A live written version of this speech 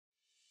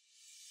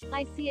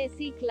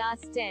ICSE Class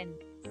 10.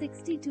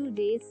 62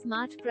 days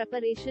Smart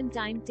Preparation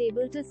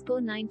Timetable to score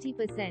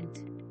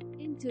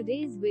 90%. In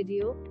today's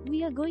video,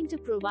 we are going to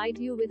provide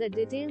you with a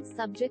detailed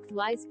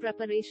subject-wise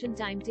preparation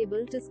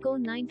timetable to score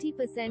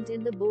 90%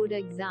 in the board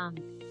exam.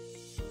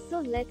 So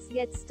let's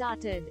get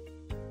started.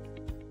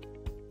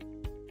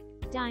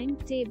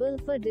 Timetable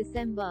for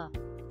December.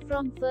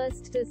 From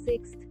 1st to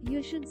 6th,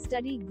 you should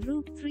study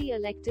Group 3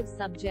 elective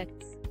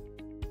subjects.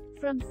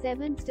 From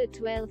 7th to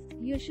 12th,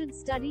 you should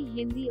study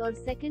Hindi or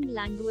second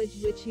language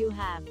which you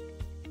have.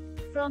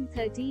 From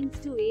 13th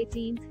to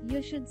 18th,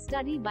 you should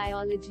study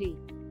biology.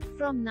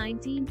 From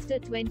 19th to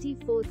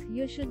 24th,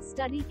 you should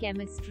study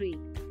chemistry.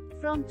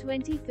 From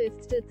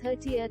 25th to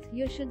 30th,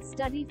 you should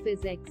study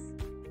physics.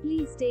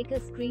 Please take a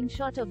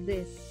screenshot of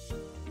this.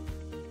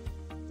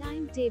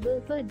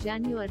 Timetable for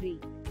January.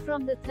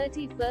 From the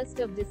 31st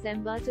of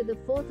December to the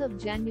 4th of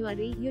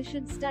January, you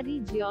should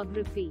study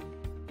geography.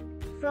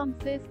 From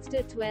 5th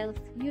to 12th,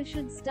 you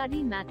should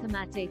study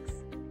mathematics.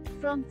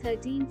 From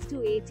 13th to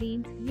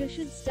 18th, you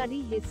should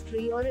study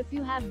history or if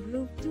you have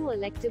Group 2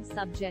 elective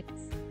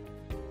subjects.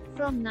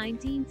 From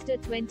 19th to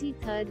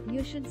 23rd,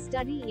 you should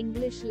study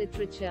English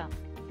literature.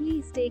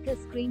 Please take a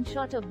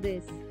screenshot of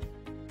this.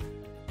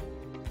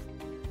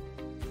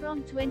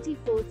 From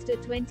 24th to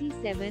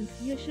 27th,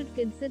 you should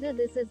consider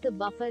this as the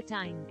buffer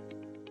time.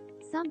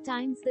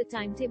 Sometimes the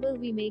timetable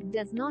we make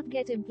does not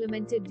get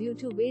implemented due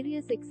to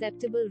various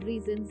acceptable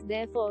reasons.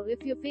 Therefore,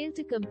 if you fail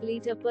to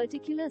complete a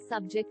particular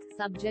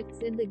subjects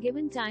in the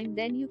given time,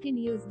 then you can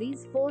use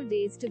these 4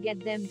 days to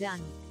get them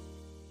done.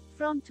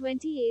 From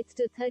 28th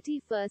to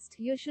 31st,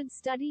 you should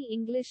study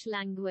English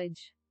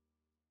language.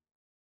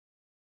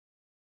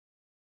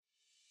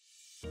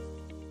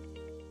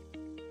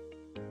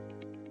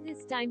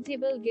 This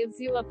timetable gives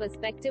you a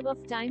perspective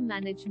of time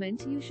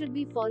management you should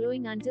be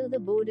following until the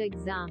board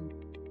exam.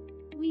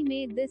 We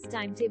made this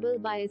timetable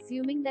by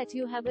assuming that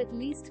you have at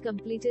least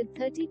completed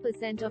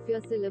 30% of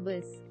your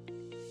syllabus.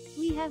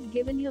 We have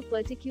given you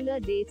particular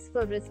dates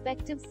for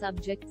respective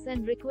subjects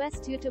and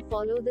request you to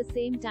follow the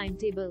same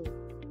timetable.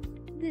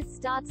 This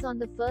starts on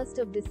the 1st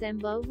of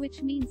December,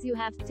 which means you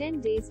have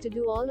 10 days to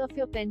do all of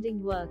your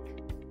pending work.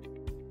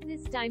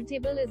 This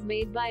timetable is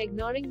made by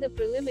ignoring the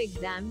prelim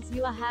exams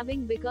you are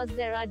having because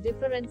there are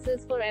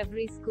differences for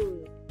every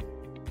school.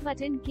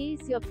 But in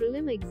case your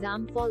prelim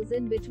exam falls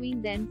in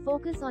between, then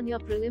focus on your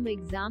prelim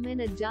exam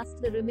and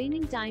adjust the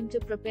remaining time to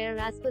prepare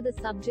as per the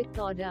subject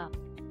order.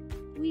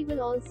 We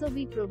will also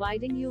be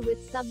providing you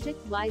with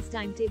subject-wise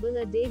timetable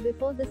a day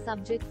before the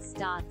subject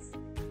starts.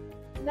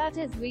 That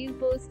is, we'll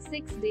post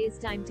 6 days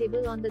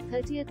timetable on the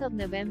 30th of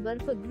November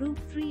for Group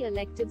 3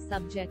 elective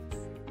subjects.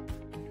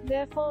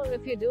 Therefore,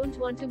 if you don't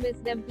want to miss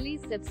them, please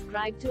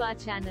subscribe to our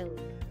channel.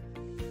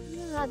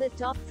 Here are the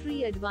top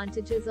 3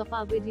 advantages of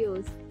our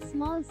videos.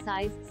 Small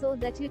size, so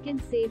that you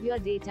can save your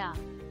data.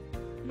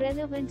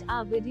 Relevant,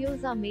 our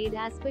videos are made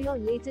as per your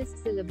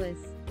latest syllabus.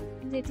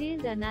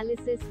 Detailed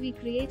analysis, we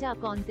create our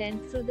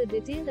content through the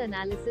detailed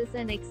analysis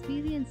and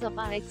experience of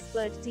our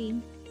expert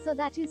team, so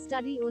that you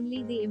study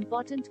only the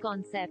important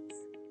concepts.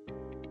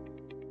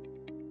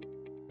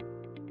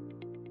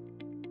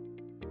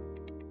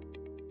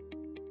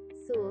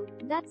 So,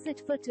 that's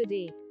it for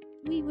today.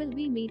 We will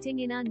be meeting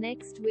in our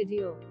next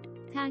video.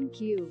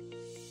 Thank you.